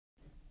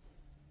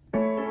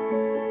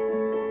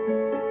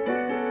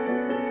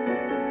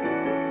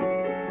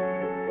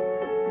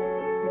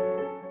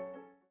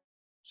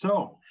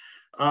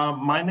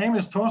My name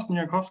is Thorsten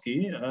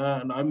Jankowski,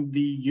 and I'm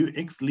the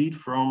UX lead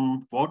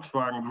from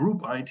Volkswagen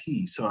Group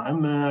IT. So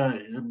I'm a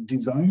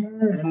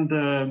designer and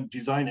a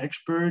design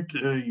expert,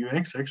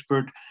 UX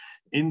expert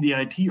in the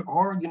IT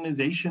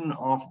organization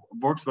of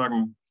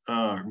Volkswagen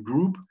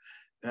Group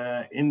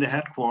in the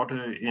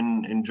headquarters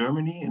in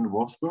Germany, in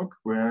Wolfsburg,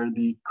 where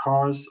the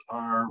cars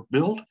are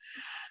built.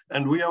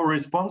 And we are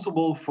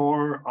responsible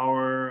for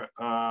our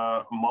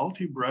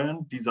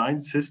multi-brand design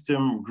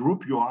system,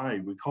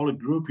 GroupUI. We call it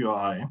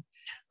GroupUI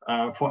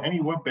for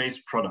any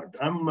web-based product.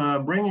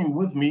 I'm bringing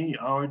with me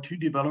our two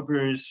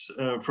developers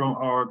from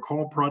our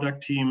core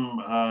product team,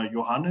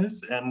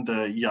 Johannes and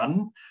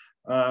Jan,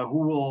 who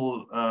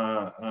will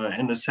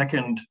in a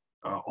second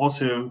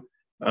also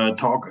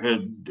talk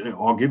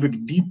or give a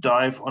deep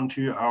dive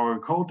onto our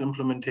code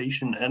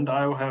implementation. And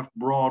I have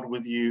brought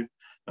with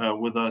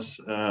us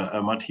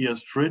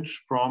Matthias Fritsch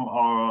from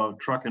our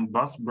truck and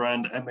bus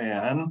brand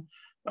MAN,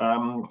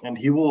 and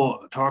he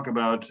will talk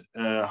about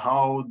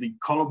how the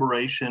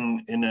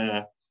collaboration in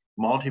a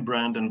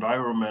multi-brand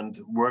environment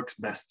works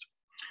best.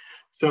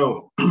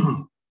 So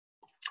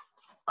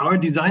our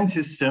design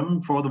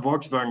system for the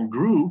Volkswagen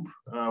Group,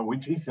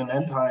 which is an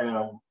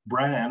entire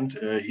brand,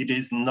 it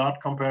is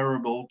not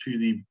comparable to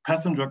the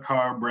passenger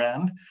car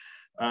brand.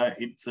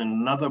 It's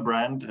another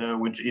brand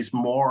which is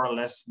more or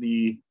less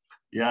the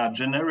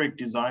generic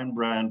design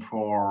brand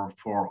for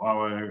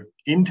our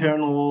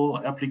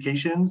internal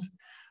applications.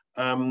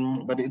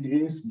 But it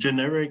is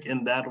generic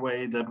in that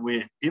way that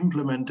we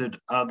implemented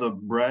other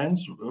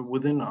brands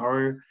within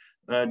our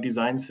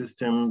design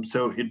system.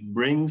 So it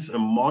brings a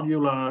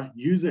modular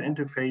user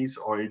interface,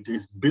 or it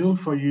is built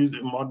for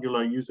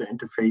modular user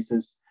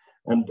interfaces,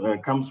 and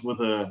comes with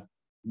a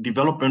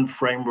development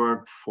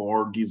framework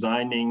for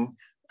designing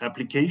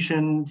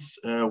applications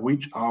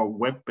which are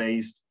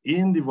web-based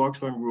in the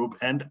Volkswagen Group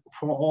and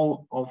for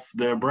all of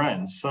their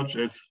brands, such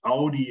as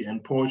Audi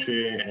and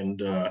Porsche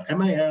and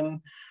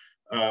MAN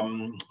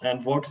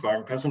and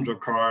Volkswagen passenger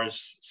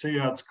cars,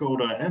 Seat,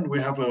 Skoda, and we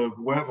have a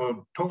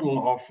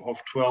total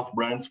of 12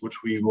 brands,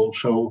 which we will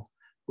show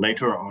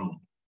later on.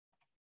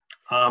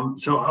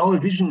 So our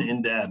vision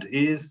in that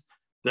is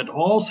that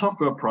all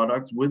software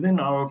products within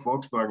our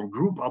Volkswagen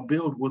Group are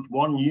built with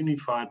one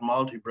unified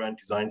multi-brand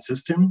design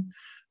system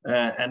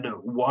and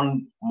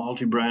one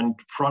multi-brand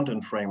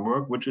front-end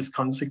framework, which is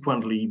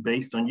consequently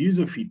based on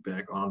user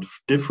feedback on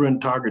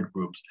different target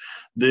groups.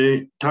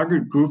 The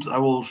target groups I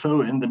will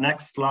show in the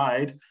next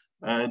slide,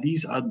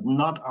 these are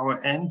not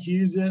our end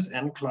users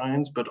and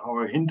clients, but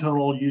our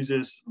internal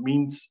users,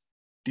 means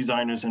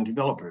designers and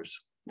developers.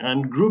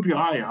 And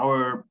GroupUI,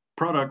 our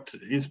product,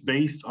 is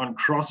based on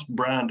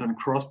cross-brand and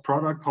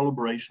cross-product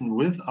collaboration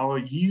with our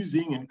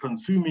using and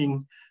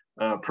consuming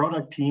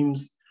product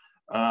teams.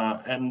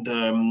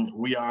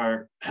 We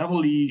are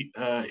heavily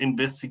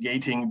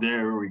investigating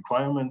their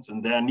requirements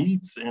and their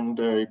needs and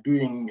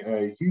doing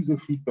user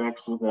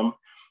feedbacks with them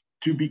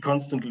to be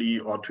constantly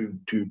or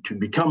to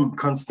become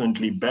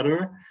constantly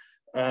better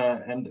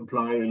and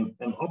apply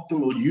an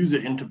optimal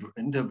user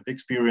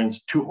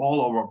experience to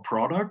all our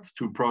products,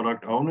 to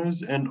product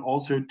owners, and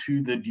also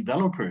to the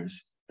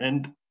developers.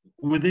 And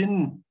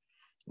within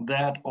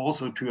that,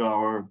 also to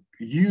our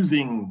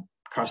using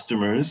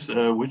customers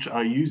which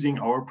are using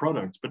our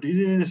products. But it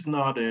is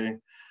not a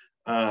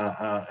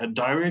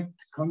direct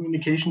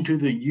communication to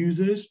the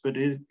users, but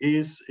it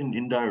is an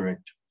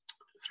indirect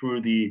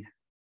through the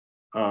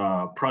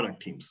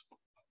product teams.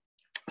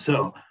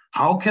 So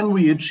how can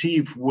we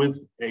achieve with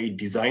a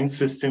design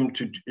system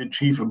to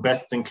achieve a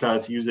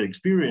best-in-class user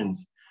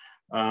experience?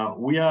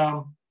 We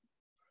are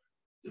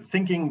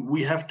thinking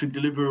we have to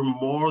deliver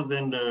more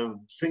than a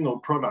single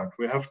product.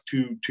 We have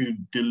to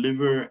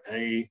deliver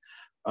a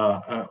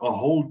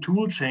whole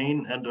tool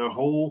chain and a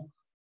whole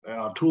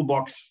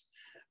toolbox.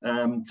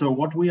 So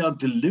what we are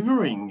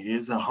delivering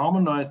is a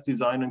harmonized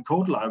design and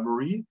code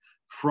library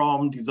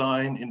from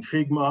design in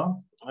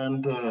Figma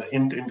and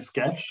in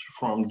Sketch,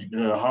 from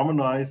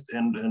harmonized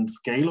and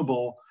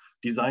scalable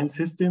design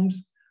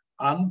systems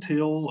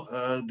until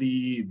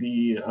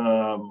the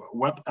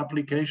web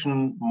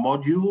application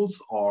modules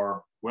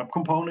or web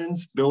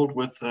components built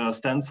with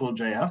Stencil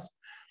JS.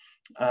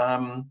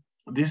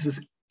 This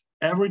is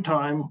every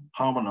time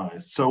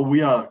harmonized. So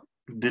we are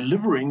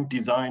delivering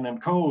design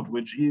and code,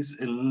 which is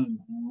a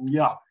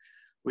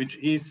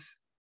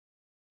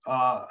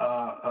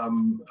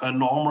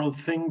normal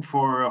thing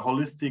for a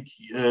holistic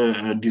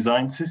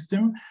design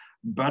system.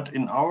 But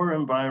in our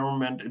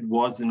environment, it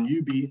was a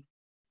newbie,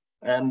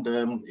 and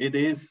it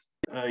is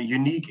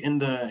unique in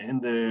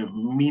the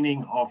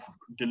meaning of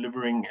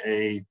delivering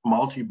a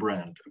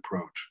multi-brand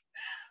approach.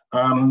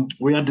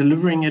 We are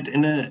delivering it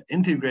in an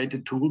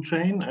integrated tool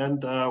chain,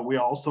 and we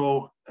are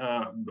also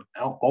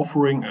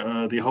offering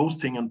the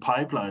hosting and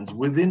pipelines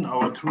within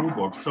our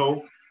toolbox.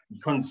 So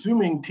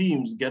consuming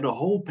teams get a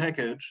whole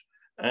package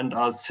and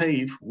are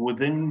safe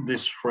within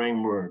this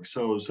framework.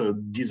 So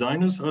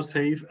designers are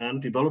safe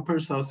and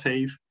developers are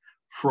safe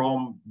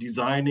from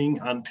designing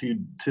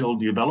until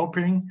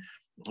developing.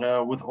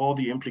 with all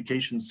the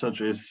implications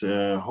such as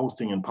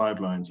hosting and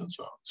pipelines and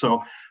so on.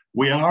 So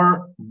we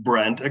are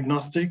brand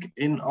agnostic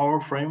in our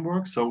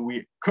framework. So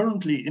we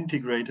currently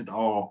integrated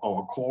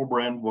our core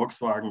brand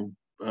Volkswagen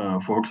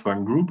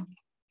Group,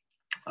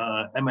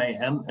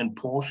 MAN and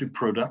Porsche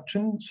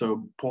Production.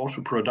 So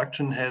Porsche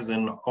Production has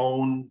an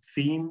own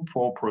theme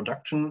for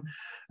production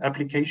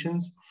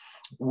applications.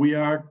 We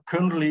are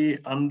currently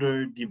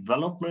under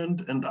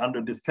development and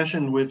under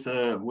discussion with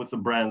the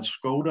brands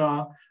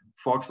Skoda,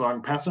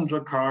 Volkswagen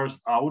Passenger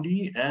Cars,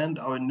 Audi, and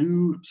our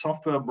new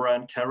software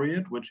brand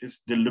Carriot, which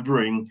is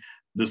delivering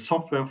the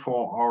software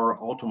for our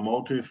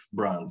automotive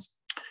brands.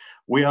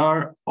 We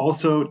are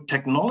also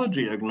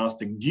technology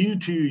agnostic due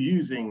to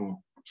using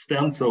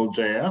Stencil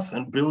JS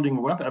and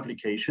building web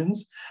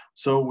applications.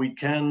 So we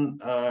can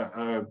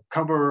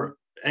cover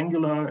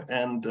Angular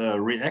and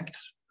React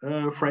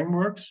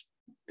frameworks,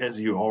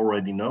 as you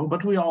already know,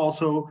 but we are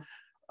also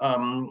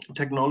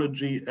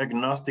technology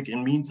agnostic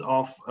in means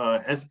of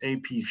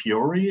SAP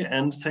Fiori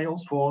and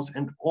Salesforce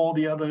and all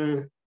the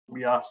other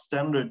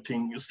standard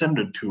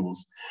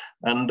tools.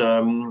 And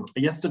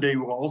yesterday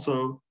we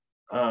also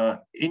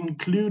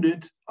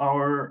included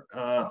our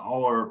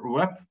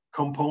web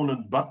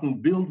component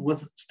button built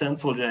with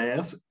Stencil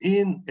JS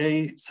in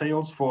a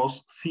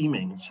Salesforce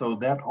theming. So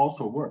that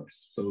also works.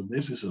 So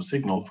this is a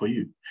signal for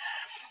you.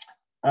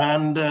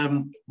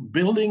 And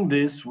building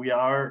this, we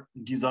are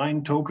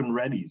design token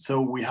ready.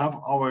 So we have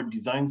our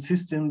design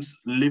systems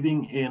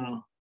living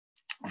in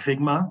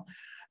Figma,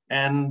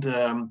 and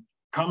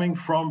coming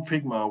from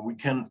Figma, we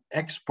can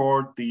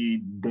export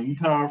the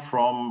data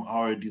from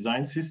our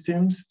design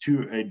systems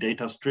to a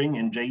data string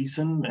in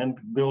JSON and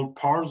build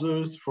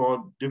parsers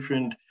for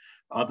different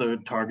other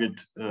target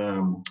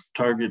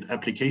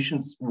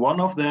applications.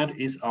 One of that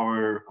is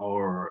our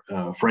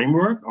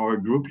framework, our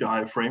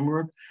GroupUI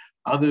framework.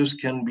 Others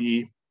can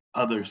be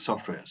other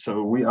software.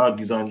 So we are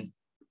design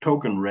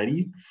token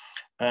ready.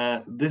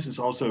 This is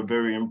also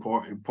very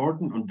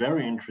important and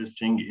very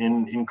interesting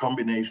in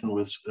combination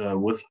with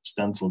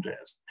Stencil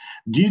JS.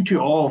 Due to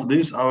all of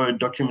this, our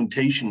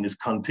documentation is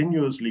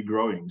continuously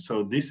growing.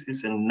 So this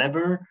is a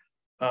never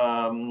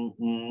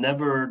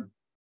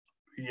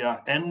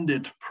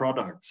ended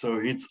product. So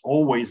it's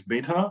always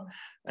beta,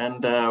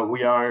 and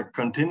we are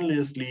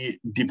continuously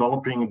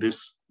developing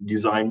this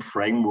design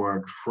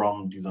framework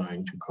from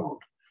design to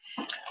code.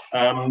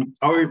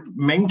 Our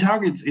main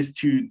targets is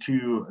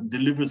to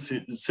deliver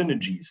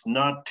synergies,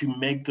 not to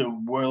make the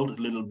world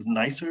a little bit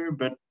nicer,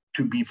 but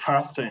to be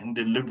faster in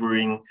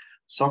delivering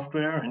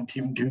software and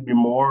to be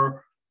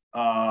more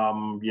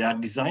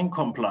design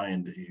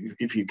compliant,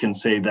 if you can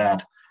say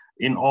that,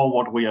 in all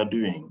what we are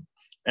doing.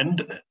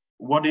 And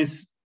what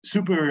is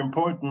super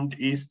important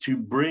is to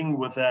bring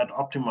with that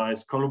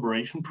optimized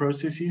collaboration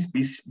processes,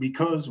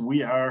 because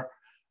we are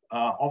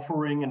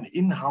offering an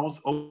in-house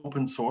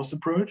open source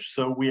approach.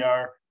 So we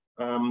are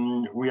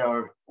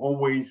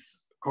always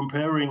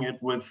comparing it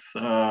with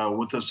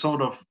a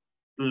sort of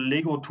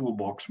Lego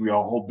toolbox we are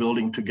all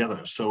building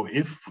together. So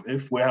if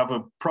we have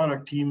a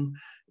product team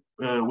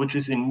which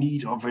is in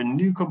need of a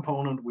new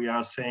component, we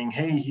are saying,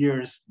 hey,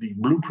 here's the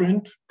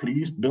blueprint,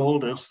 please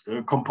build a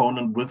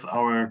component with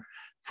our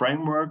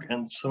framework,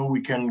 and so we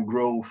can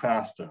grow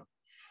faster,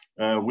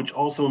 which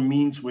also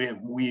means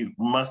we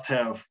must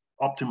have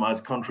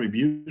optimized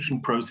contribution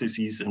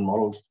processes and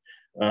models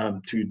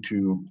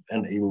to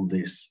enable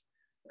this.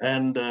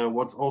 And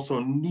what's also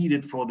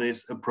needed for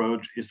this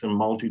approach is a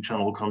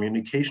multi-channel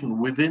communication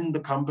within the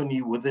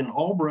company, within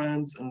all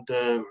brands, and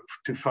to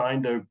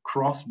find a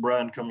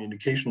cross-brand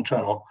communication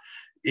channel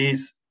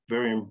is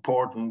very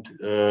important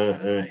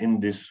in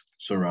this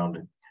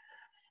surrounding.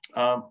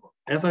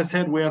 As I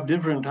said, we have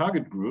different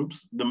target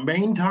groups. The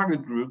main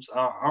target groups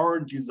are our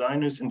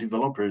designers and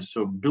developers,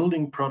 so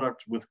building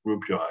products with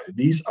GroupUI.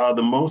 These are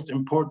the most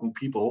important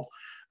people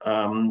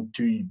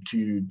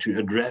to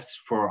address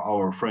for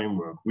our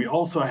framework. We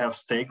also have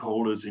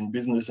stakeholders in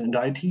business and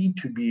IT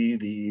to be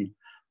the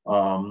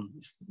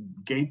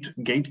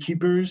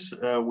gatekeepers.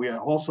 We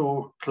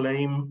also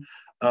claim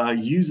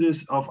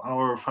users of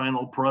our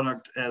final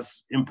product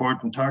as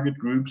important target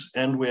groups,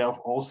 and we have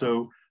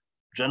also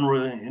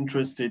generally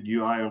interested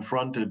UI and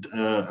fronted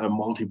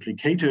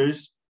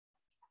multiplicators,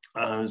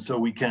 so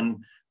we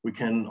can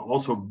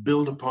also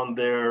build upon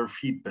their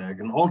feedback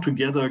and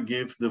altogether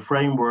give the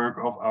framework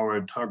of our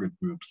target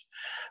groups.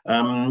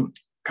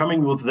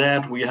 Coming with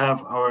that, we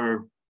have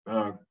our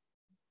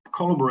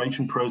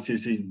collaboration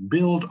processes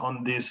built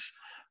on this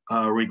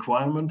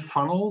requirement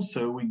funnel.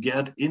 So we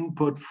get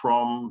input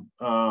from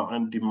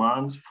and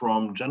demands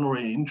from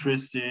generally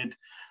interested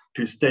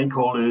to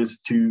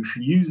stakeholders to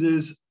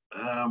users.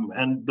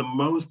 And the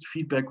most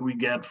feedback we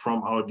get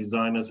from our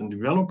designers and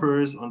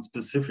developers on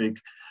specific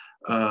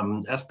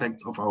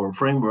aspects of our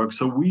framework.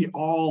 So we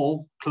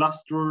all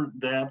cluster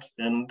that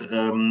and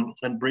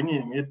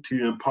bringing it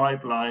to a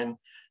pipeline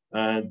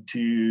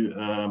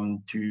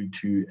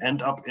to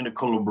end up in a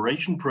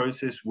collaboration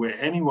process where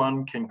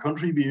anyone can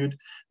contribute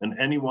and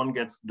anyone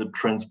gets the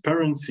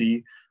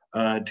transparency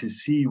to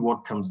see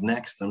what comes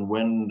next and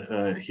when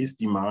his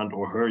demand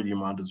or her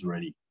demand is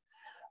ready.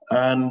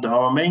 And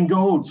our main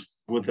goals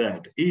with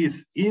that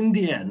is, in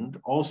the end,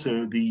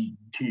 also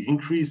to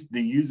increase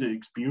the user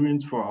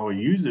experience for our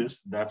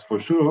users, that's for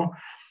sure.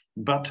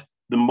 But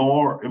the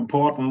more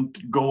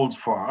important goals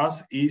for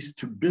us is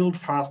to build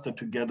faster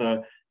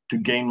together, to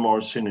gain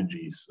more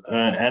synergies,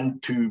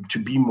 and to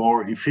be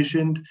more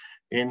efficient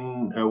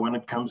in when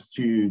it comes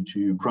to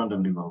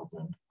front-end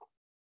development.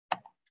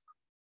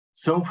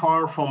 So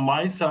far from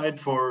my side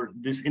for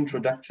this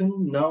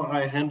introduction. Now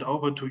I hand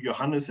over to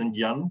Johannes and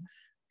Jan,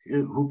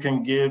 who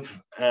can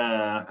give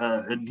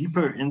a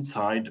deeper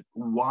insight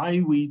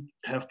why we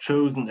have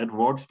chosen at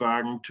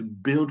Volkswagen to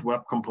build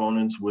web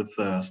components with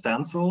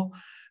Stencil,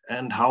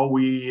 and how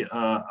we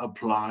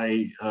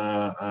apply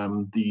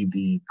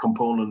the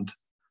component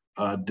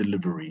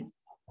delivery.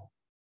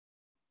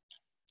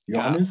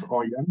 Johannes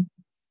or Jan?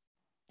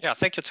 Yeah,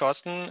 thank you,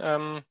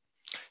 Thorsten.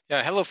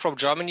 Yeah, hello from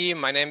Germany.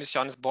 My name is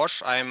Johannes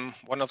Bosch. I'm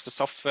one of the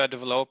software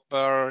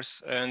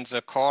developers in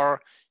the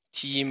core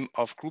team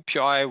of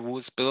GroupUI, who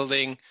is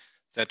building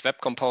that web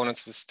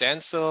components with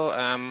Stencil.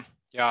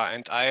 Yeah,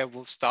 and I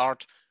will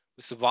start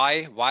with the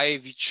why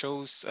we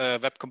chose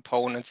web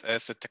components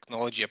as a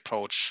technology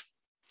approach.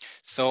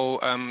 So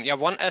yeah,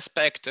 one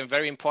aspect, a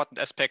very important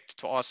aspect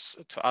to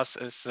us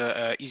is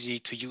easy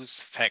to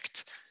use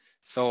fact.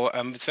 So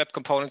with web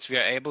components, we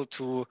are able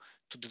to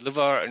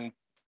deliver a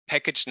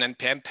package, an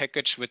NPM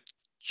package, which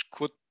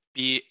could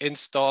be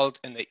installed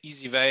in an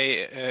easy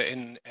way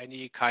in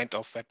any kind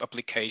of web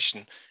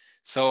application.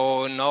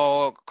 So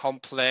no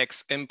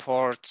complex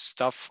import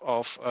stuff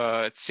of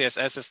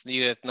CSS is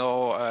needed,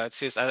 no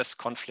CSS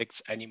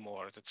conflicts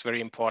anymore. That's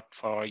very important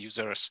for our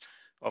users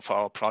of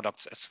our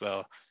products as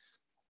well.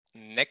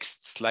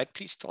 Next slide,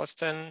 please,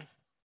 Thorsten.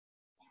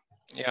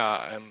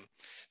 Yeah,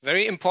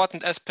 very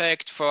important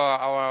aspect for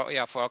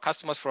our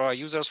customers, for our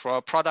users, for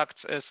our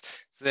products is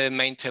the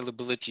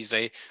maintainability.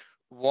 They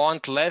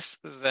want less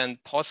than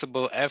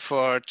possible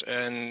effort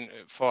and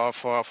for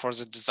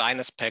the design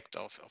aspect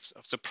of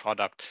the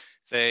product.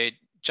 They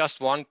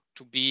just want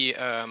to be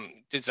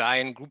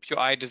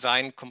GroupUI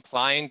design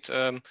compliant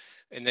in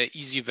an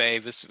easy way.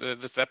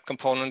 With web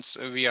components,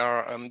 we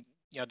are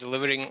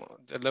delivering,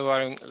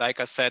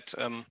 like I said,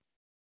 a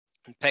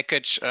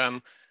package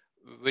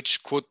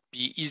which could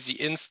be easy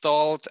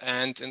installed,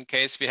 and in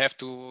case we have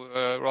to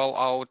roll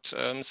out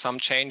some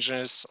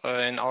changes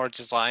in our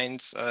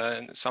designs,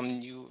 some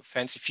new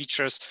fancy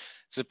features,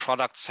 the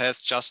product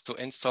has just to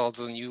install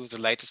the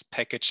latest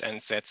package,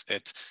 and that's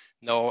it.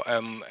 No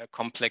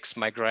complex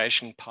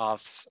migration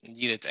paths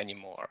needed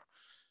anymore.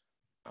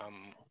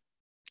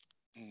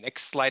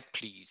 Next slide,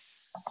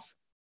 please.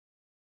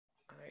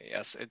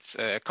 Yes, it's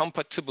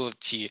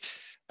compatibility.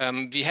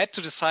 We had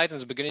to decide in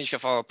the beginning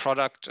of our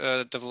product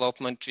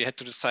development, we had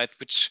to decide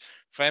which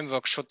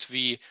framework should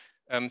we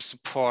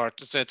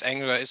support. Is it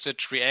Angular, is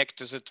it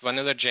React, is it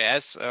Vanilla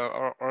JS,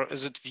 or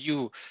is it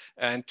Vue?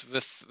 And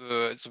with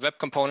the web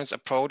components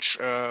approach,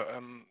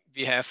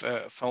 we have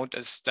found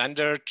a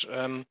standard,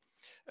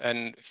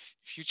 and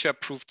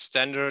future-proofed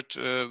standard,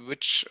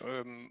 which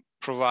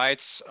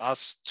provides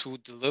us to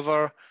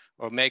deliver,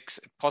 or makes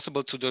it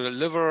possible to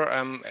deliver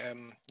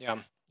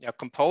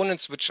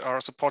components which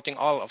are supporting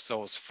all of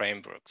those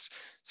frameworks.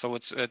 So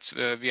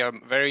we are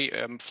very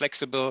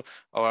flexible.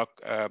 Our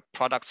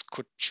products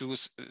could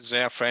choose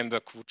their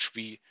framework which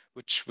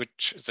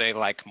they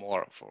like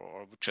more,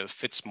 or which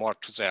fits more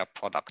to their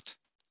product.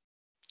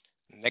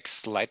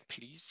 Next slide,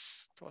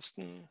 please,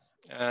 Thorsten.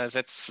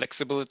 That's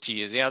flexibility.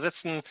 Yeah,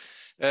 that's a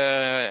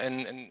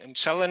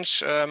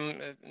challenge,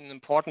 an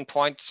important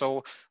point.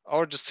 So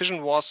our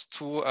decision was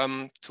to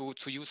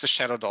use a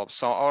shadow DOM.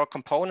 So our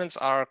components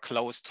are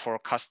closed for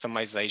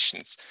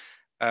customizations,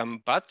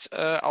 but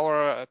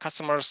our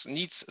customers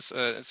need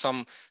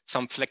some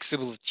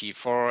flexibility.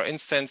 For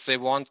instance, they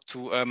want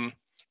to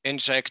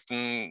inject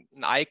an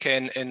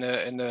icon in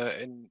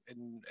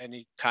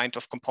any kind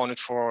of component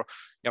for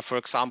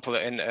example,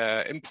 in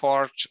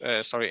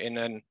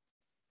an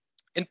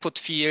input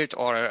field,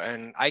 or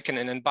an icon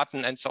in a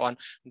button, and so on.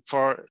 And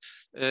for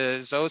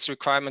those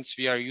requirements,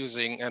 we are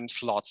using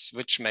slots,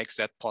 which makes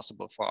that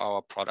possible for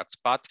our products.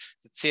 But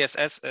the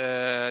CSS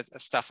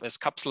stuff is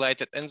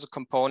capsulated in the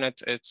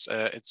component. It's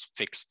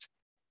fixed.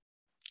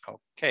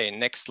 Okay,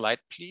 next slide,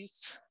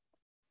 please.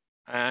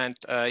 And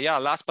yeah,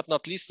 last but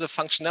not least, the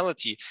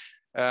functionality.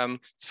 The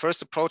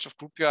first approach of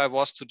GroupUI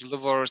was to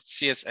deliver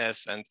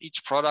CSS, and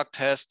each product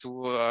has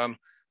to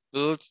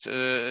build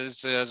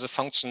the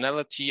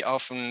functionality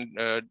of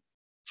a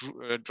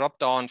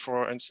drop-down,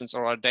 for instance,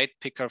 or a date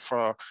picker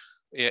for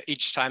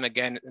each time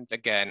again and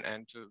again.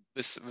 And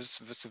with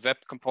the web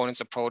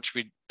components approach,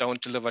 we don't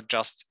deliver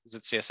just the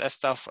CSS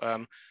stuff.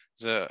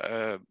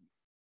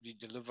 We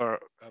deliver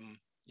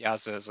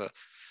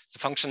the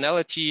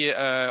functionality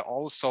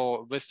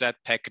also with that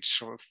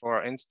package.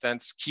 For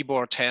instance,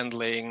 keyboard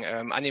handling,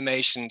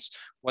 animations,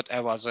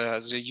 whatever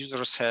the user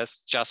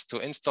has just to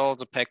install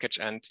the package,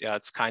 and yeah,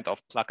 it's kind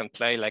of plug and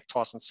play, like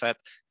Thorsten said,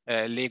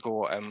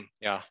 Lego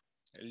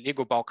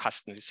Lego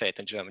Baukasten, we say it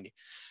in Germany.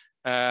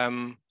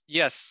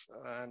 Yes,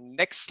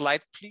 next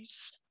slide,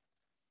 please.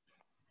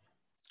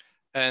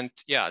 And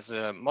yeah,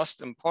 the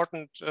most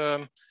important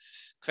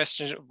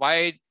question,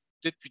 why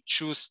did we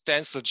choose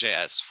Stencil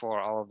JS for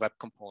our web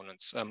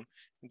components? In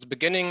the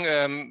beginning,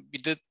 we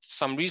did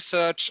some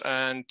research,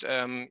 and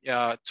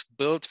yeah, to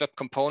build web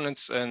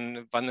components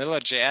in vanilla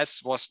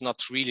JS was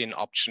not really an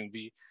option.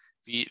 We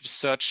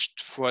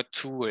searched for a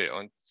tool,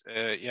 and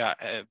yeah,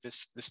 with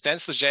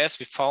Stencil JS,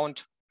 we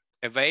found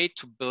a way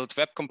to build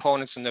web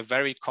components in a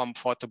very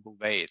comfortable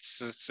way.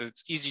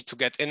 It's easy to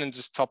get in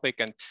this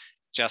topic and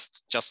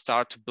just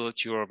start to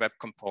build your web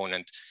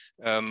component,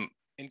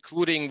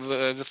 including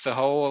with the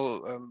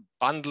whole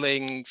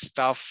bundling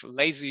stuff.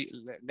 Lazy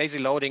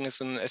loading is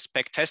an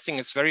aspect. Testing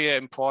is very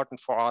important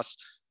for us.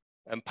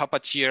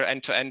 Puppeteer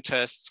end-to-end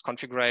tests,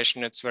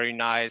 configuration, it's very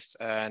nice.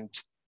 And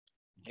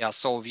yeah,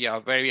 so we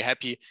are very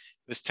happy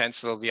with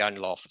Stencil. We are in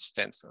love with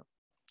Stencil.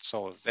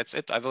 So that's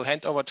it. I will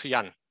hand over to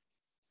Jan.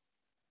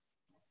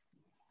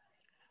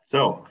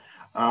 So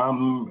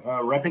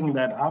wrapping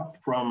that up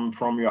from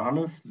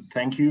Johannes,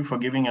 thank you for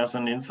giving us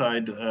an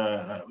insight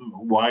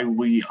why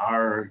we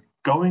are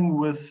going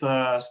with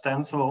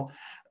Stencil.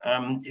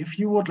 If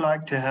you would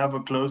like to have a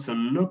closer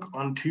look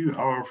onto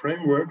our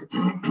framework,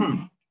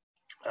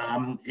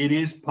 it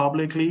is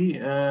publicly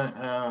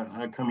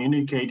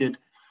communicated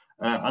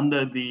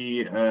under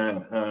the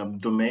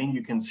domain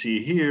you can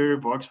see here,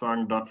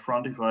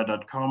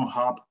 volkswagen.frontify.com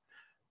hub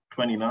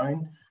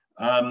 29.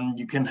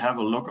 You can have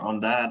a look on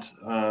that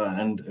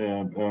and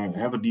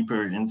have a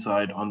deeper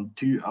insight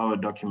onto our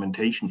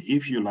documentation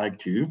if you like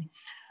to.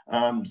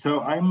 So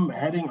I'm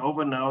heading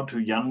over now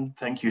to Jan.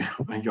 Thank you,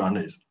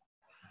 Johannes.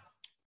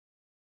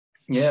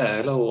 Yeah,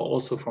 hello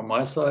also from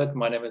my side.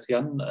 My name is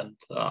Jan, and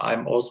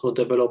I'm also a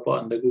developer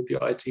on the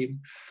GroupUI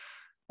team.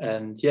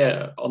 And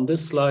yeah, on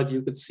this slide,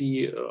 you could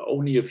see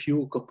only a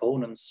few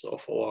components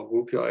of our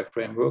GroupUI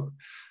framework.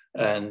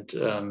 And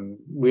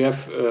we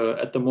have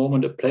at the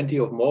moment plenty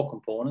of more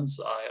components.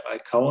 I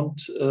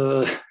count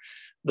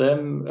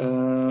them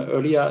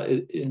earlier.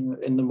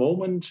 In the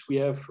moment, we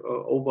have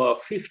over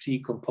 50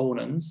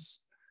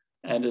 components,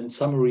 and in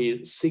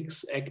summary,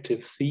 6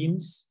 active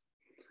themes.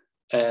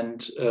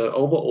 And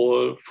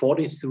overall,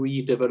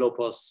 43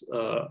 developers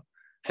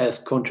has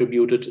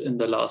contributed in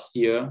the last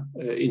year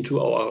into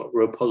our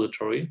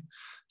repository.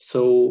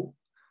 So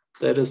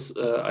that is,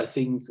 I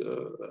think,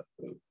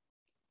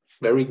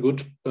 very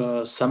good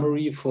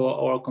summary for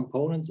our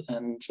components.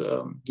 And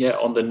yeah,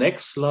 on the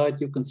next slide,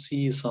 you can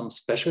see some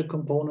special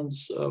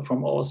components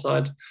from our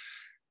side.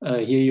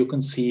 Here you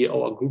can see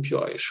our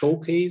GroupUI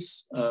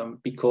showcase,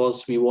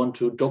 because we want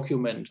to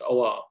document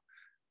our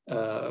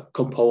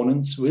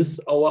components with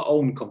our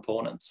own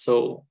components.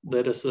 So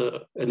that is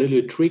a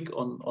little trick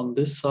on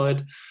this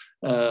side.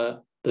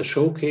 The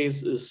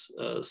showcase is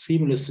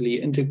seamlessly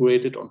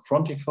integrated on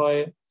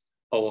Frontify,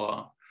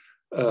 our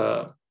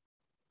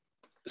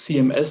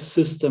CMS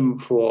system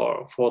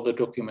for the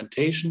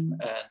documentation.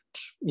 And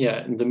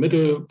yeah, in the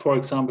middle, for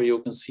example, you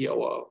can see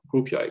our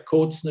GroupUI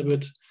code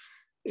snippet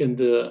in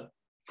the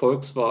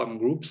Volkswagen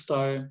Group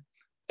style.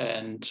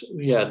 And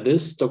yeah,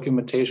 this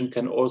documentation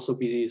can also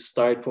be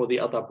styled for the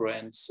other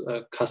brands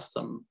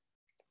custom.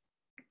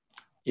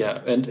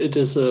 Yeah, and it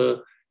is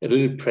a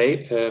little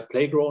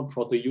playground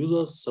for the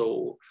users,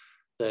 so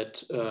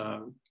that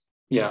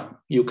yeah,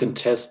 you can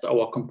test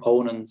our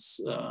components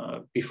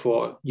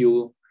before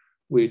you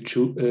will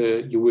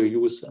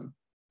use them.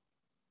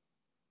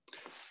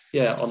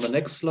 Yeah, on the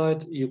next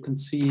slide, you can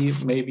see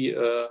maybe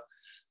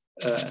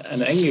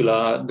an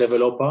Angular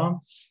developer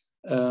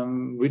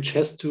which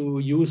has to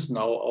use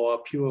now our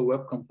pure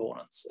web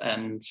components,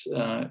 and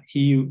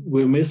he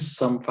will miss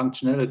some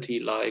functionality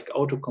like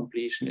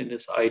auto-completion in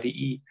his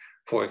IDE,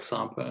 for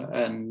example.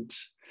 And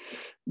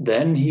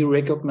then he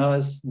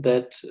recognized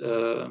that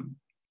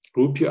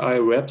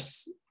GroupUI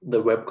wraps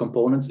the web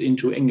components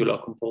into Angular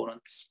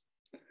components.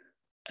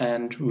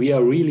 And we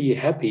are really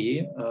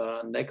happy,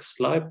 next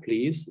slide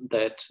please,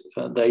 that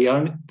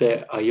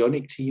the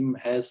Ionic team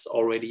has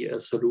already a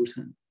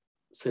solution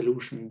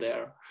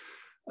there.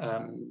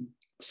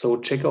 So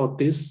check out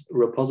this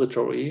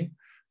repository.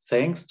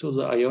 Thanks to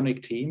the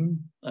Ionic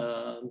team,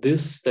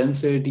 this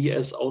Stencil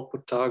JS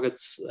output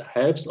targets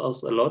helps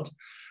us a lot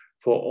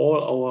for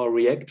all our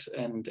React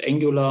and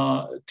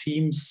Angular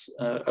teams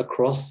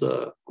across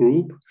the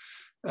group.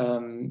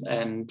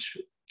 And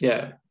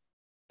yeah,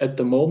 at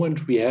the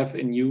moment we have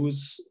in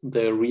use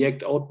the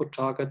React output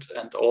target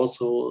and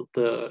also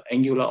the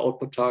Angular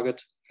output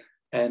target.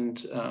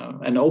 And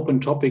an open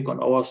topic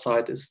on our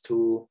side is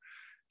to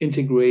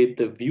integrate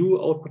the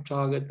Vue output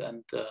target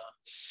and the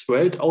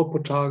Svelte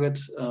output target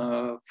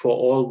for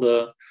all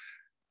the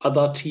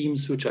other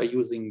teams which are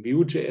using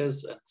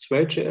Vue.js and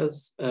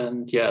Svelte.js.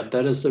 And yeah,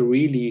 that is a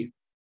really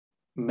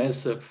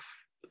massive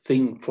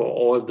thing for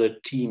all the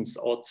teams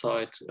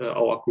outside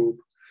our group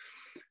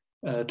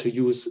to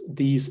use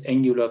these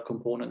Angular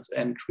components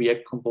and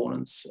React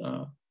components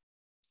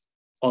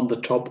on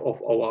the top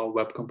of our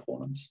web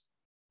components.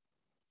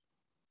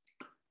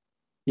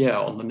 yeah,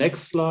 on the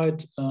next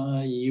slide,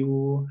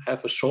 you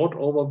have a short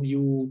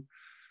overview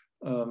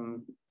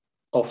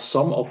of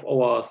some of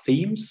our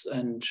themes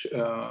and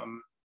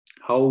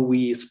how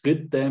we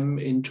split them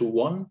into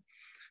one.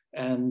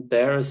 And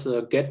there's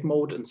a get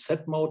mode and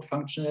set mode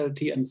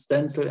functionality in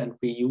Stencil, and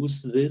we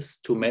use this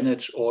to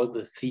manage all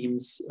the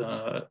themes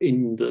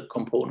in the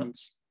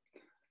components.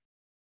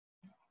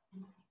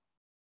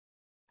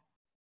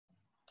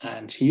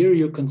 And here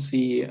you can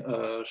see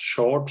a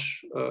short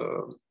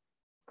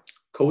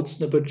code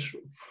snippet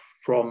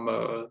from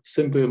a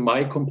simple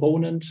my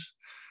component,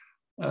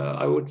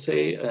 I would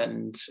say,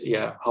 and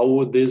yeah,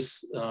 how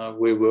this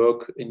will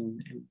work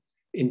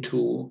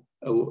into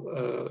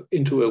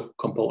a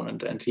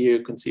component. And here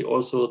you can see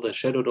also the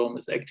shadow DOM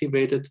is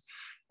activated,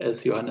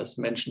 as Johannes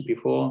mentioned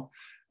before.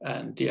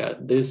 And yeah,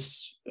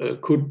 this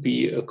could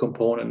be a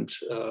component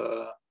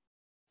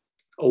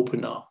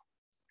opener.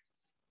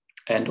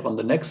 And on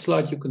the next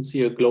slide, you can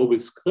see a global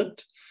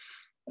script,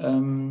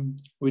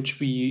 which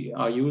we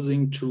are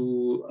using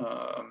to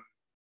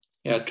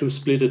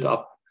split it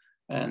up.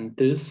 And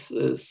this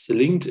is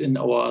linked in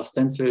our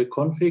Stencil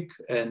config,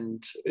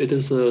 and it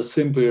is a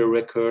simple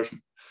recursion.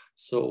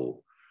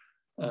 So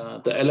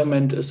the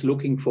element is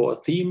looking for a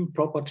theme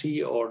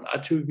property or an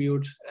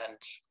attribute, and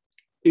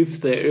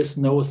if there is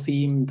no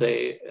theme,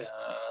 the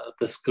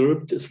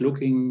script is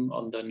looking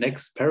on the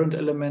next parent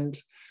element,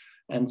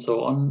 and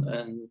so on.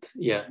 And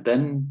yeah,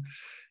 then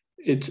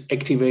it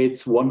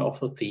activates one of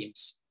the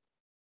themes.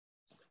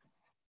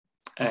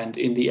 And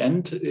in the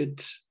end,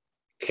 it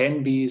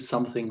can be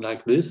something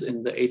like this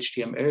in the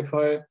HTML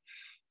file.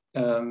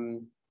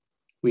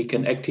 We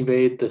can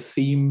activate the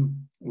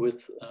theme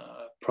with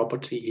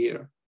property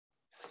here.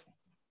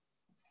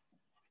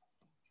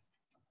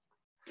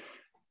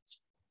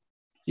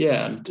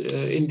 Yeah, and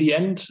in the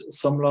end,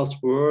 some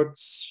last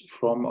words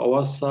from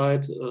our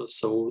side.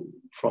 So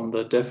from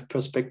the dev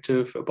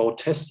perspective about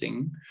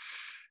testing,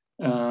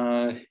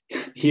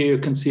 here you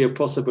can see a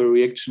possible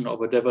reaction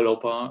of a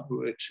developer,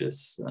 which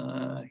is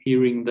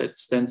hearing that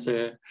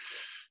Stencil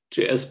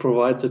JS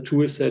provides a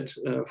toolset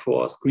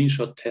for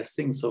screenshot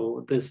testing.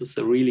 So this is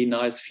a really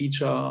nice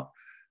feature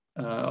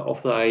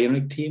of the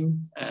Ionic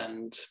team.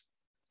 And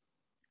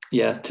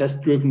yeah,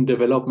 test-driven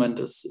development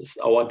is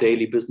our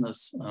daily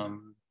business.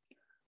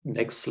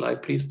 Next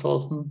slide, please,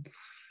 Thorsten.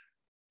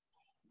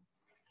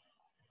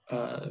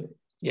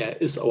 Yeah,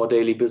 is our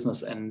daily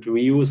business, and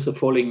we use the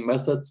following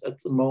methods at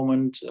the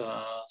moment.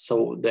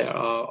 So there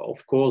are,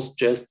 of course,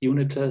 just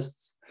unit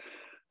tests,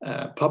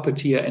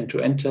 Puppeteer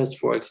end-to-end tests,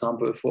 for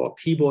example, for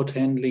keyboard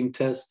handling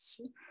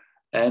tests,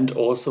 and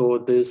also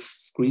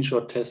this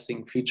screenshot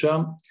testing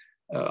feature.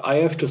 I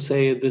have to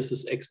say this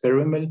is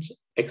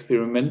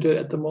experimental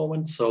at the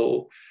moment.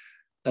 So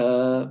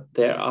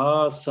there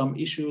are some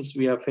issues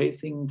we are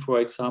facing, for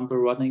example,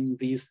 running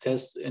these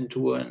tests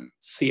into a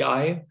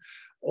CI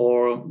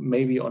or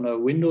maybe on a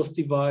Windows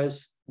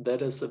device.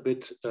 That is a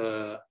bit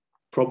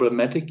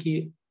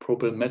problematically,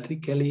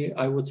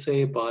 I would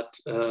say, but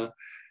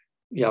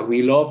yeah,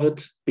 we love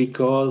it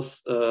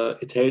because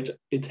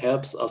it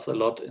helps us a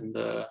lot in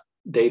the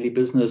daily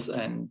business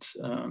and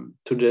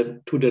to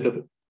develop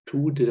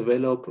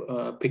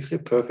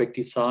pixel perfect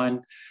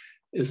design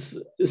is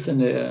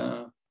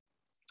an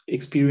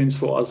experience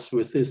for us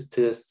with this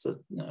test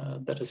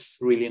that is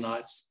really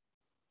nice.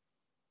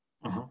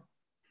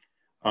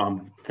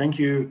 Thank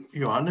you,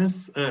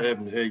 Johannes,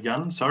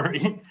 Jan,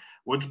 sorry,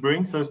 which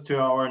brings us to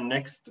our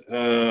next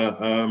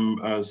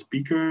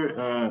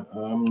speaker,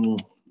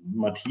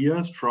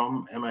 Matthias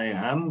from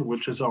MAN,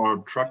 which is our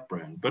truck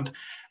brand. But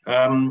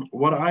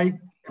what I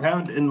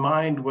had in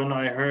mind when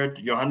I heard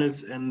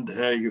Johannes and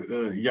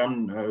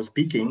Jan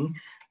speaking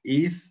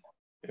is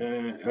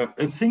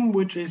a thing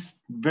which is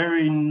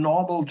very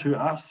normal to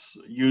us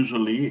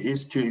usually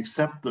is to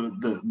accept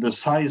the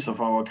size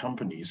of our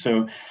company.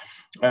 So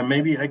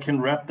maybe I can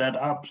wrap that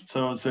up.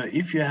 So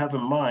if you have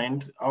in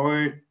mind,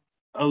 our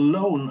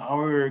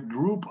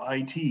group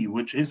IT,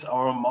 which is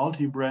our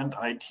multi-brand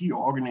IT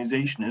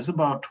organization, is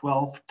about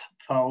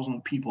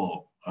 12,000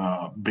 people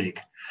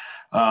big.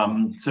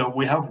 So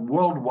we have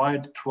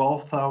worldwide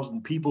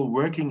 12,000 people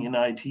working in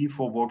IT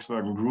for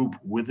Volkswagen Group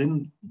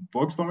within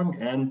Volkswagen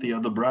and the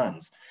other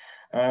brands.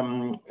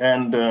 You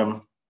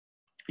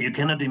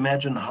cannot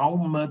imagine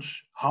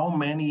how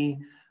many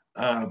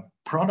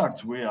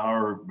products we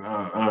are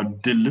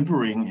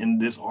delivering in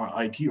this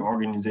IT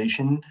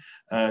organization.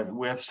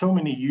 We have so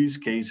many use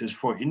cases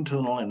for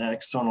internal and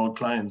external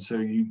clients, so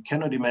you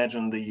cannot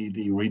imagine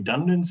the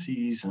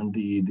redundancies and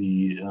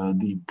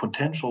the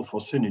potential for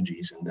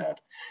synergies in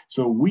that.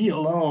 So we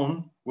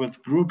alone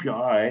with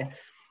GroupUI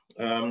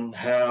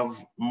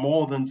have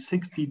more than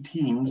 60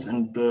 teams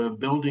and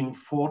building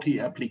 40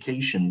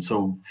 applications,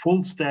 so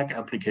full stack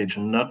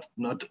application, not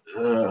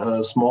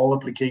a small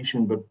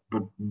application, but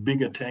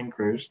bigger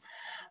tankers,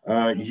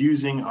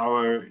 using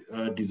our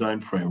design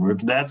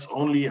framework. That's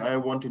only I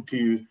wanted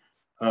to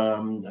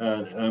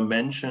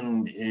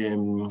mention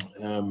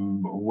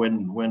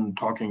when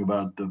talking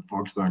about the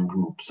Volkswagen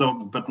Group. So,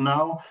 but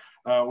now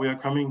We are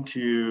coming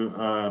to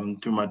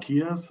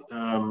Matthias.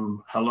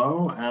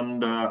 Hello,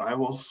 and I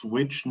will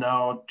switch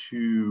now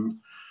to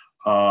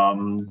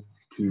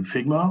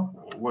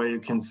Figma, where you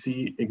can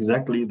see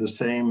exactly the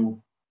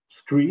same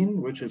screen,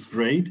 which is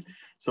great.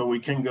 So we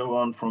can go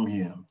on from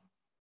here.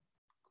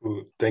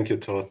 Cool. Thank you,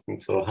 Thorsten.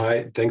 So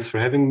hi, thanks for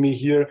having me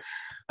here.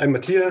 I'm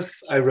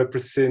Matthias. I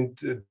represent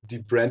the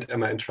brand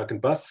MAN Truck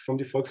and Bus from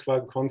the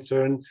Volkswagen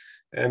concern.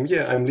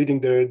 Yeah, I'm leading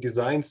the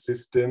design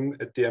system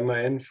at the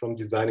MAN from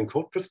design and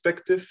code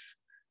perspective.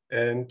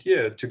 And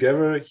yeah,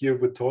 together here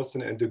with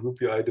Thorsten and the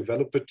GroupUI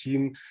developer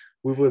team,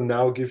 we will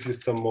now give you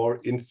some more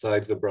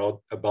insights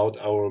about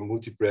our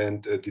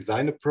multi-brand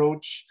design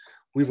approach.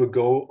 We will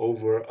go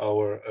over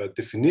our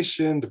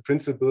definition, the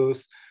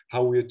principles,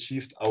 how we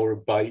achieved our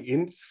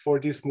buy-ins for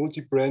this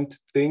multi-brand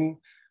thing,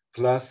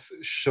 plus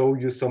show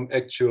you some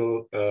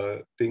actual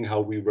thing,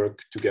 how we work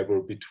together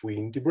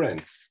between the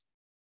brands.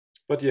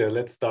 But yeah,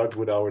 let's start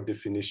with our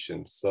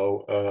definition.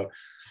 So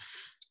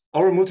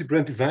our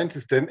multi-brand design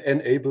system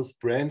enables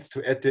brands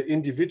to add their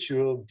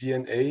individual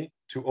DNA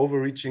to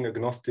overreaching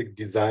agnostic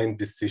design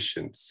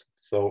decisions.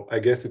 So I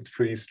guess it's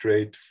pretty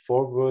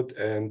straightforward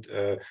and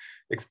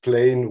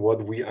explain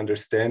what we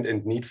understand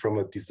and need from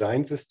a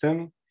design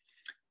system.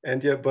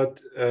 And yeah,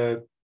 but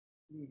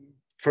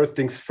first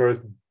things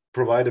first,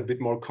 provide a bit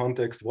more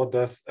context. What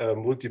does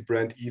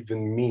multi-brand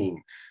even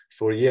mean?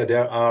 So yeah,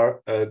 there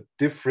are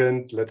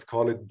different, let's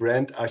call it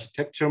brand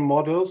architecture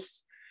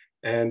models.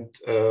 And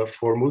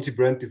for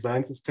multi-brand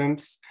design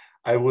systems,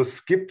 I will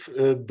skip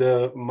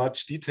the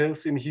much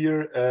details in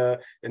here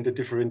and the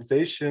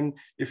differentiation.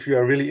 If you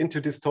are really into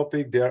this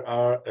topic, there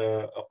are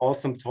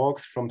awesome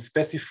talks from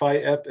Specify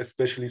app,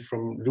 especially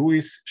from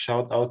Luis.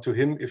 Shout out to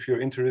him if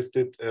you're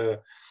interested.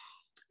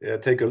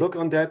 Take a look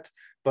on that.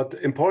 But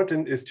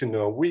important is to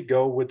know we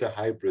go with a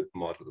hybrid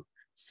model.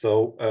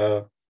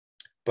 So,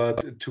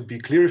 but to be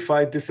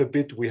clarified this a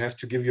bit, we have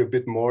to give you a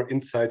bit more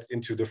insights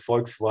into the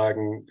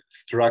Volkswagen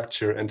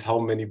structure and how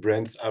many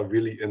brands are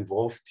really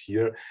involved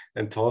here.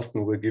 And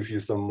Thorsten will give you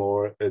some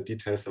more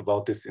details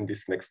about this in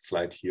this next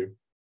slide here.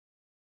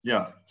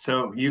 Yeah,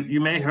 so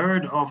you may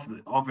heard of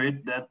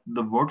it that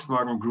the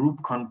Volkswagen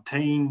Group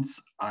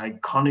contains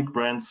iconic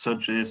brands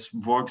such as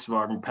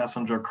Volkswagen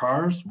passenger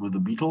cars with the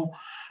Beetle,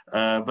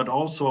 but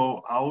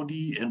also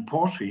Audi and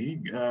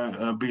Porsche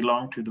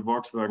belong to the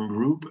Volkswagen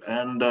Group,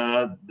 and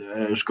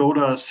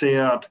Skoda,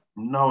 Seat,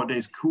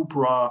 nowadays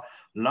Cupra,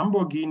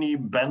 Lamborghini,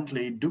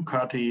 Bentley,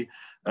 Ducati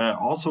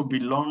also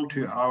belong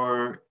to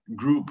our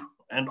group,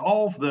 and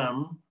all of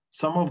them.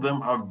 Some of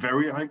them are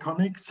very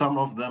iconic, some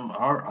of them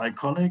are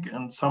iconic,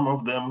 and some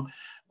of them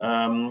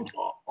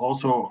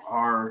also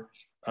are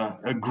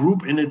a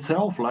group in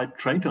itself, like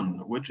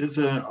Traton, which is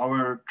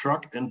our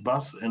truck and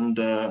bus and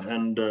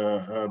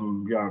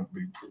yeah,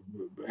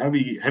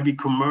 heavy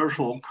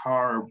commercial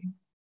car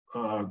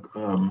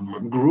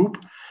group,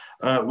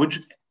 which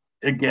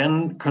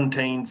again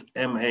contains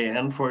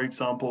MAN, for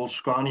example,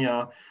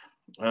 Scania,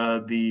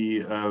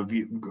 the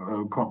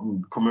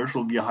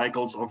commercial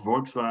vehicles of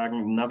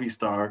Volkswagen,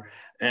 Navistar,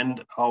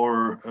 and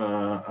our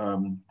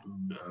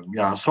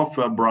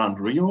software brand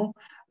Rio.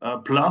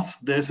 Plus,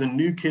 there's a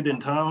new kid in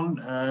town,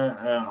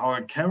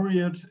 our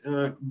Carriot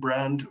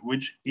brand,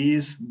 which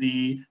is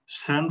the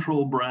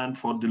central brand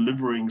for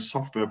delivering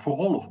software for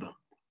all of them.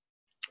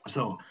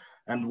 So,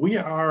 and we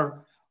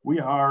are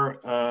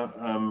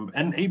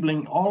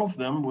enabling all of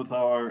them with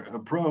our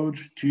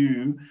approach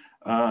to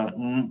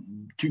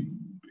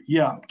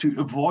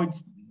avoid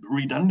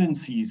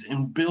redundancies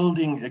in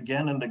building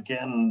again and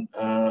again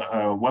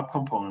web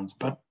components.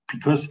 But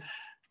because,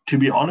 to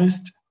be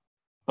honest,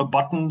 a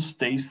button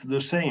stays the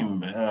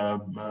same,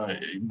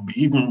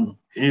 even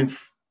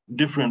if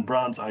different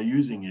brands are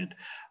using it.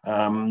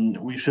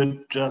 We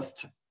should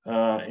just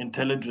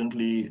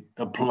intelligently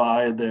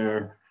apply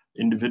their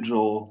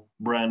individual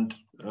brand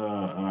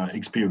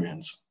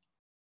experience.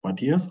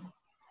 Matthias?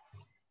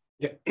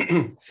 Yeah,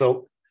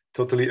 so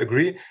totally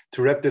agree.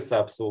 To wrap this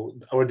up, so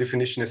our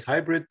definition is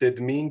hybrid. That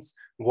means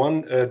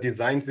one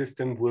design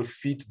system will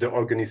feed the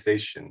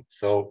organization.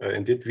 So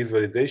in that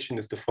visualization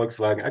is the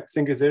Volkswagen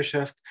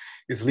Aktiengesellschaft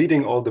is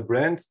leading all the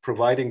brands,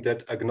 providing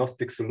that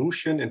agnostic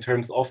solution in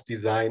terms of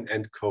design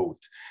and code.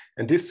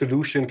 And this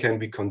solution can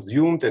be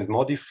consumed and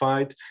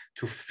modified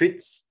to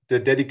fit the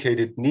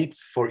dedicated needs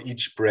for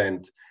each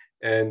brand.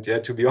 And yeah,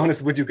 to be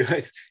honest with you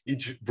guys,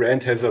 each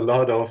brand has a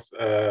lot of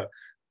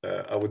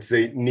I would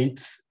say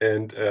needs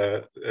and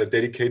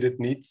dedicated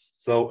needs.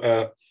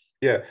 So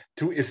yeah,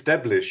 to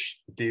establish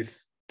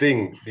this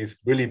thing, this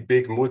really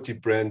big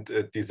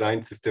multi-brand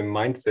design system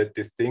mindset,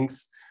 these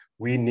things,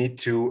 we need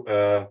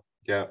to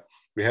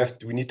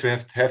we need to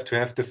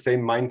have the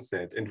same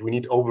mindset, and we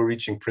need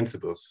overreaching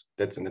principles.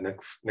 That's in the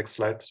next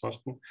slide,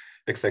 Thorsten.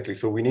 Exactly.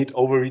 So we need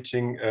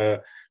overreaching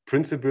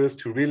principles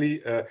to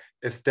really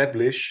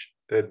establish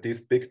this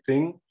big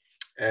thing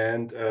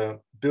and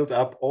build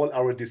up all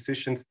our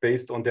decisions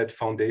based on that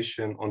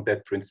foundation, on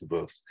that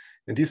principles.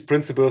 And these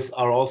principles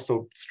are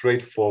also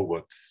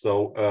straightforward.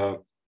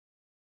 So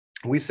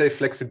we say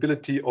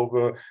flexibility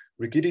over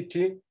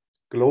rigidity.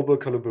 global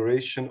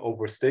collaboration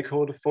over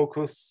stakeholder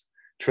focus,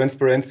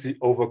 transparency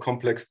over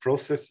complex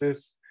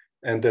processes,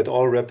 and that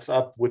all wraps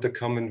up with a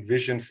common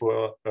vision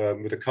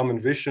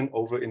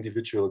over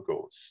individual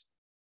goals.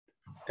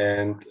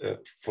 And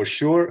for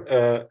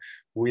sure,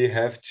 we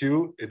have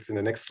to, it's in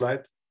the next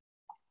slide,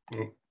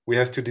 we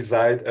have to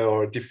decide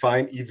or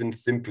define even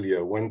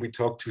simpler when we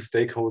talk to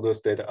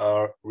stakeholders that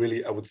are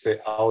really, I would say,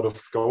 out of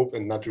scope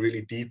and not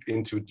really deep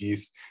into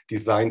these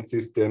design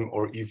system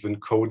or even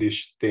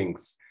codish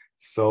things.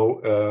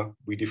 So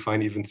we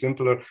define even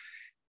simpler.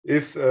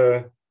 If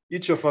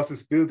each of us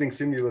is building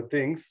similar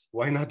things,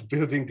 why not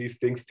building these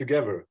things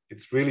together?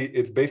 It's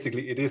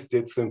basically, it is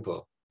that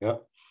simple. Yeah.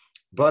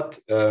 But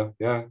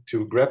yeah,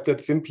 to grab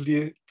that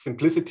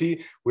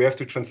simplicity, we have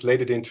to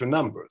translate it into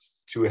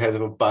numbers to have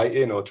a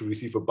buy-in or to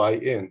receive a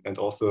buy-in, and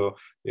also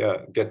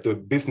get the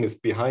business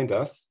behind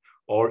us.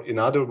 Or in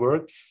other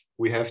words,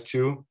 we have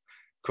to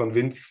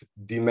convince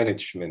the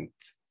management.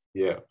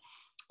 Yeah,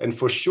 and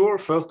for sure,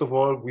 first of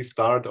all, we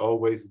start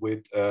always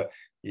with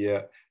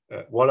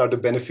what are the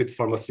benefits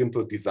from a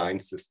simple design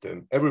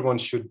system? Everyone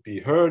should be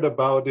heard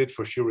about it.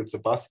 For sure, it's a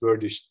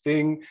buzzwordish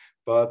thing,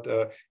 but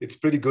it's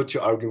pretty good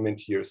to argument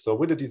here. So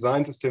with a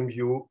design system,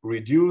 you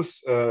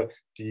reduce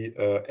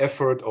the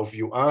effort of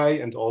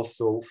UI and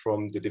also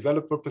from the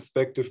developer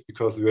perspective,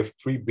 because you have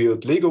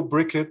pre-built Lego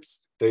briquettes.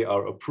 They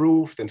are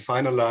approved and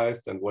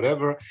finalized and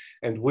whatever.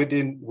 And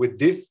with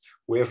this,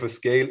 we have a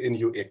scale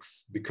in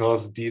UX,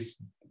 because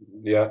these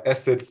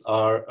assets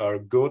are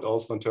good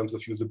also in terms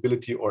of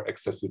usability or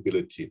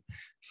accessibility.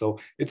 So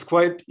it's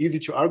quite easy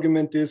to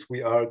argument this.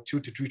 We are 2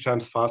 to 3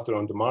 times faster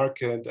on the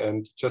market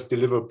and just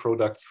deliver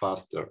products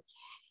faster.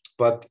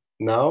 But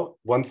now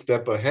one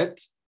step ahead,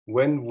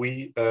 when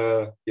we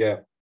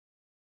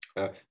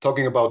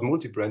talking about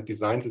multi-brand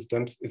design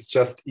systems, it's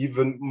just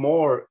even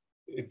more,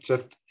 it's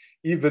just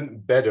even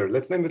better.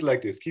 Let's name it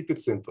like this, keep it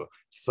simple.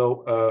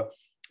 So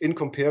in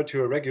compared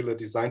to a regular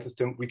design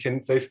system, we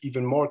can save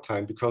even more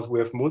time, because we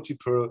have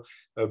multiple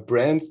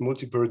brands,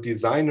 multiple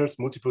designers,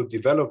 multiple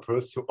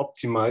developers who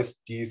optimize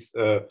these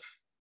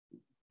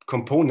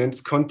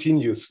components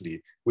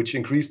continuously, which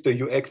increase the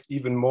UX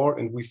even more,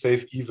 and we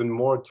save even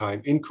more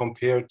time in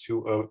compared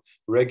to a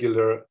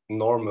regular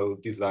normal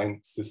design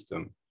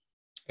system.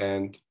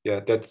 And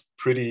yeah, that's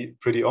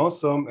pretty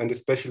awesome. And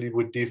especially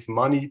with these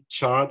money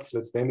charts,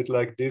 let's name it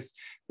like this,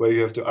 where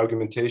you have the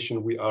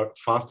argumentation, we are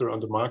faster on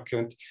the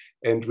market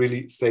and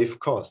really save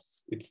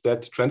costs. It's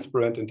that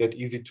transparent and that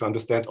easy to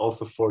understand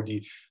also for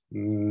the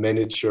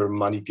manager,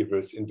 money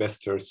givers,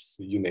 investors,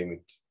 you name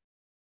it.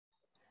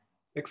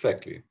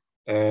 Exactly.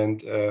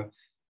 And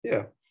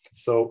yeah,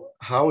 so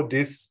how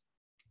this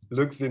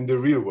looks in the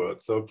real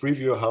world. So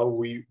preview how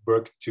we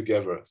work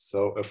together.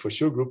 So for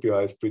sure,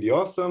 GroupUI is pretty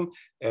awesome.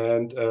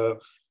 And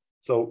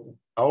so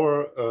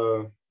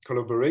our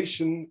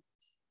collaboration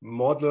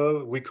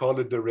model, we call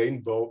it the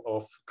rainbow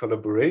of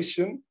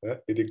collaboration.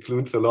 It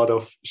includes a lot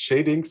of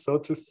shading, so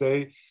to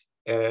say.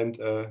 And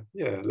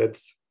yeah,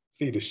 let's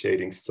see the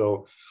shadings.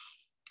 So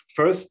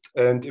first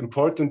and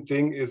important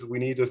thing is we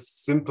need a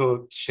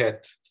simple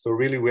chat. So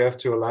really we have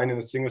to align in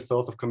a single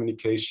source of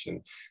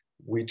communication.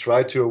 We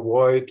try to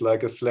avoid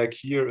like a Slack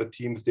here, a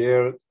Teams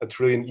there, a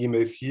trillion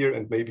emails here,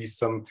 and maybe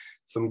some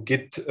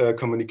Git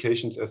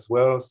communications as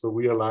well. So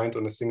we aligned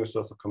on a single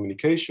source of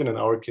communication. In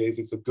our case,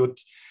 it's a good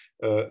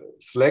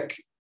Slack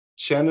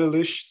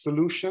channel-ish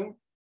solution,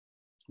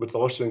 which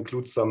also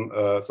includes some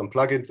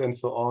plugins and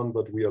so on,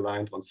 but we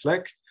aligned on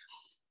Slack.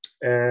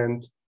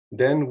 And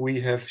then we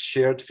have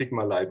shared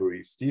Figma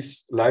libraries.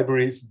 These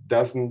libraries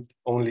doesn't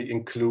only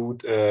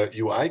include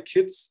UI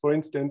kits, for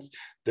instance,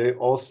 they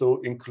also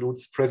include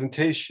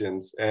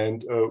presentations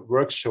and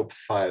workshop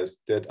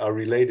files that are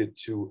related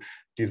to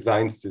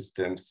design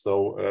systems.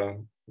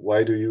 So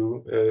why do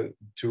you,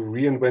 to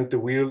reinvent the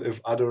wheel if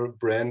other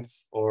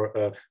brands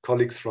or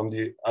colleagues from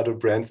the other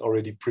brands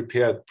already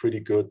prepared pretty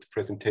good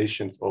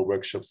presentations or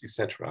workshops,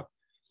 etc.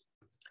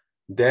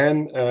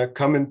 Then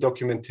common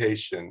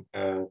documentation.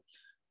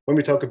 When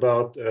we talk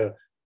about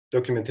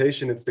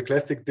documentation, it's the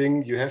classic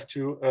thing. You have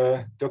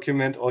to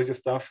document all your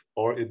stuff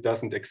or it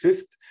doesn't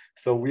exist.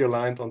 So we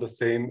aligned on the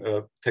same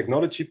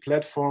technology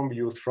platform. We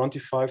use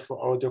Frontify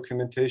for our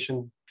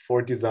documentation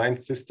for design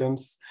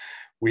systems.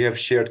 We have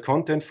shared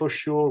content for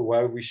sure,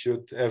 while we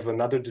should have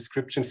another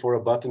description for a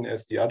button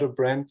as the other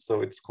brand.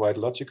 So it's quite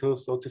logical,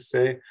 so to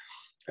say.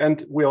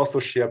 And we also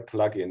share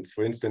plugins.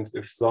 For instance,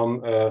 if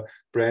some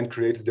brand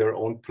creates their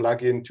own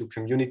plugin to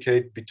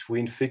communicate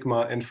between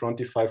Figma and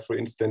Frontify, for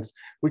instance,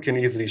 we can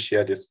easily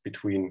share this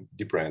between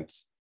the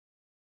brands.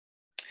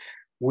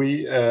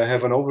 We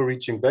have an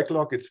overreaching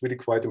backlog. It's really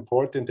quite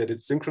important that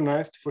it's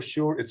synchronized for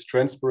sure. It's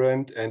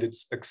transparent and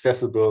it's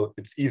accessible.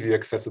 It's easy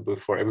accessible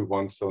for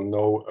everyone. So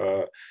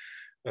no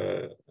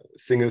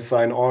single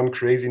sign-on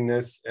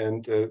craziness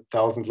and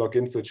 1,000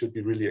 logins. So it should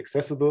be really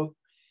accessible.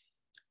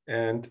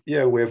 And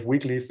yeah, we have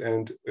weeklies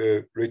and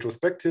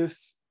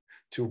retrospectives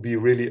to be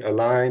really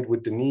aligned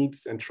with the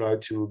needs and try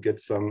to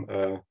get some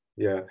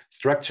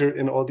structure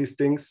in all these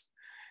things.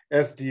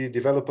 as the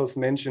developers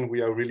mentioned,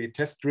 we are really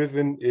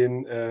test-driven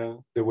in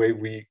the way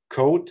we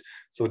code.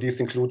 So this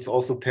includes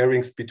also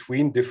pairings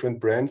between different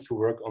brands who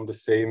work on the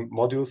same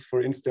modules,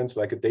 for instance,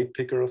 like a date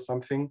picker or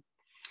something.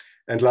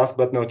 And last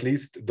but not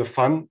least, the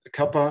fun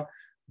kappa.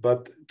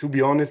 But to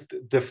be honest,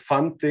 the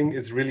fun thing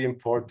is really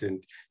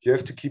important. You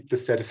have to keep the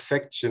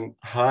satisfaction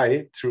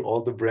high through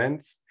all the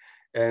brands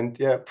and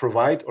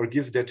provide or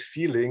give that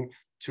feeling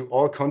to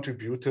all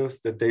contributors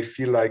that they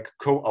feel like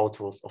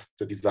co-authors of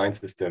the design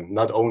system,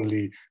 not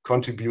only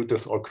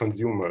contributors or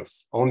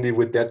consumers. Only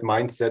with that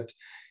mindset,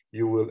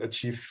 you will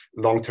achieve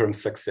long-term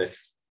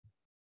success.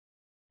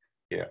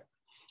 Yeah,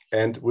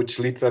 and which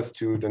leads us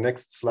to the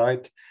next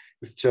slide.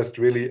 It's just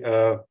really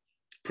a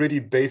pretty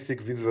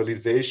basic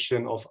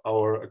visualization of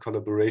our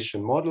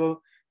collaboration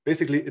model.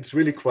 Basically, it's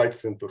really quite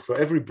simple. So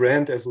every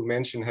brand, as we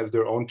mentioned, has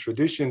their own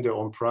tradition, their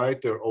own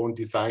pride, their own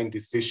design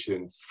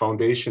decisions,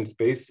 foundations,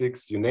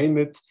 basics, you name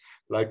it,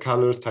 like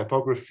colors,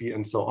 typography,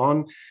 and so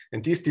on.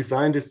 And these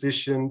design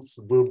decisions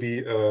will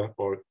be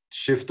or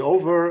shift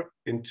over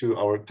into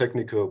our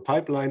technical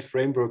pipeline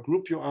framework,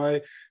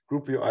 GroupUI.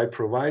 GroupUI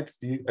provides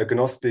the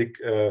agnostic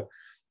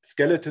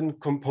skeleton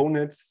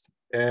components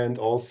and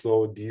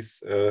also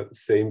these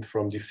same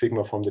from the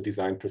Figma from the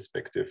design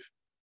perspective.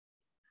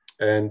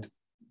 And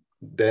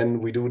then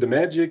we do the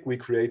magic, we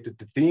created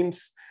the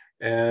themes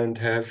and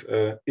have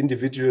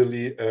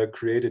individually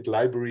created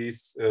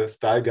libraries,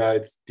 style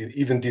guides,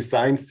 even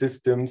design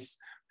systems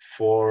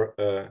for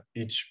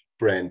each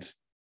brand.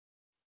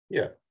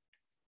 Yeah.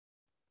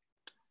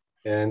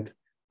 And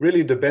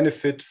really the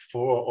benefit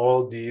for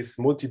all these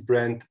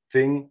multi-brand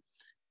thing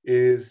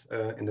is,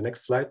 in the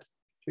next slide,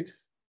 please.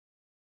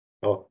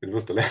 Oh, it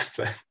was the last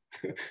slide.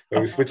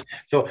 We switch.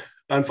 So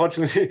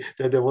unfortunately,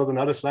 there was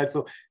another slide.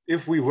 So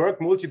if we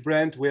work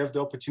multi-brand, we have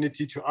the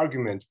opportunity to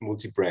argument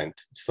multi-brand.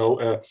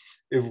 So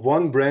if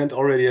one brand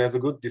already has a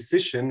good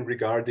decision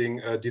regarding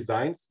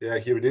designs,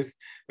 here it is,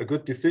 a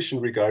good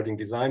decision regarding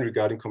design,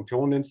 regarding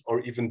components,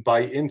 or even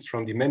buy-ins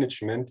from the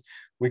management,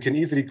 we can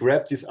easily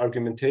grab this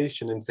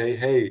argumentation and say,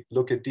 hey,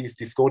 look at these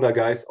Skoda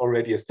guys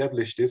already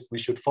established this. We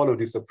should follow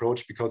this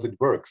approach because it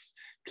works.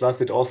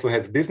 Plus, it also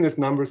has business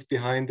numbers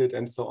behind it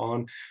and so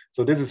on.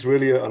 So this is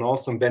really an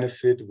awesome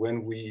benefit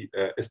when we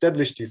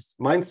establish this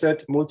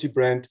mindset,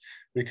 multi-brand,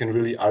 we can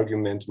really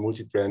argument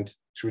multi-brand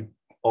through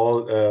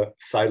all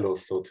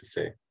silos, so to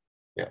say.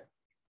 Yeah.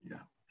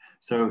 Yeah.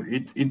 So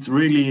it's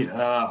really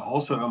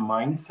also a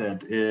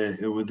mindset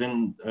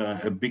within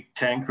a big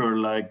tanker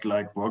like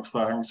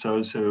Volkswagen.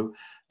 So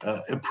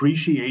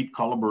appreciate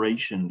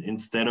collaboration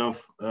instead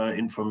of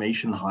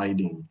information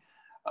hiding.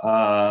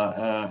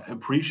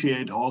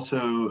 Appreciate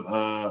also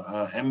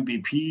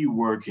MVP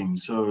working.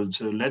 So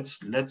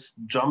let's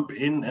jump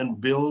in and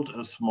build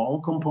a small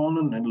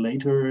component and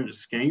later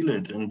scale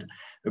it, and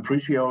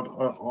appreciate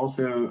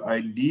also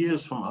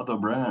ideas from other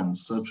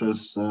brands, such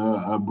as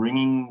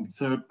bringing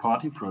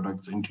third-party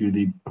products into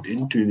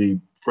the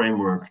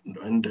framework,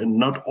 and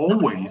not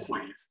always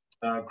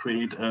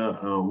create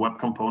a web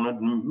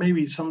component.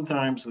 Maybe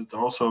sometimes it's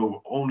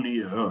also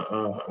only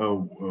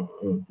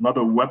not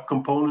a web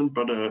component,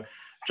 but a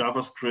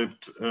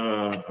JavaScript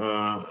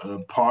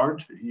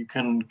part you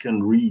can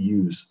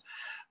reuse,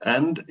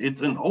 and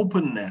it's an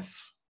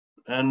openness,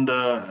 and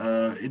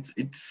it's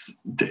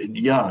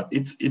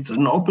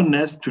an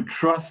openness to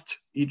trust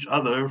each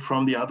other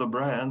from the other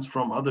brands,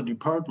 from other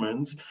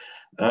departments,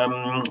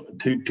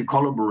 to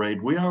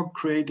collaborate. We are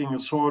creating a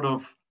sort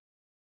of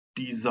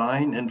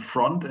design and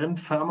front end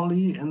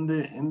family in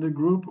the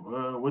group,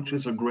 which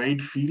is a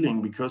great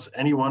feeling because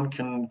anyone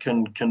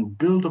can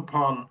build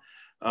upon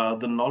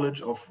the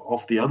knowledge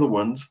of the other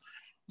ones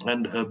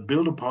and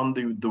build upon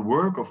the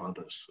work of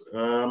others.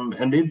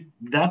 And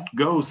that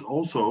goes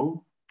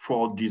also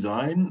for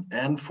design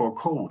and for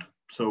code.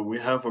 So we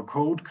have a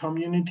code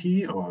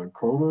community or a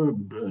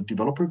code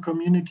developer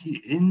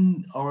community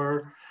in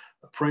our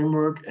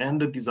framework,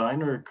 and a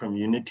designer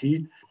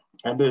community,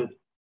 and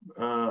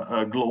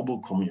a global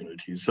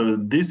community. So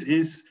this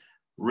is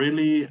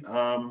really,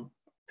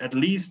 at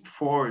least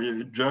for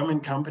a German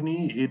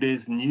company, it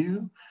is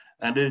new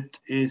and it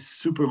is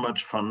super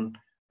much fun.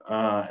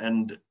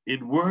 And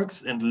it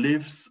works and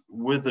lives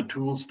with the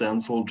tool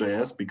Stencil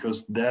JS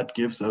because that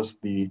gives us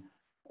the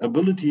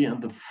ability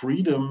and the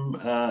freedom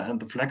and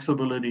the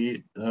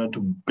flexibility to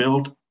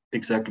build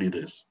exactly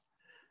this.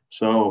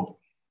 So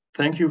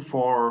thank you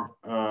for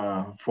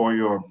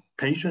your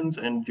patience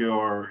and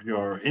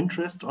your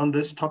interest on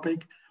this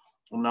topic.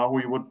 Now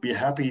we would be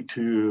happy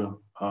to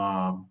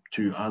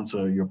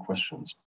answer your questions.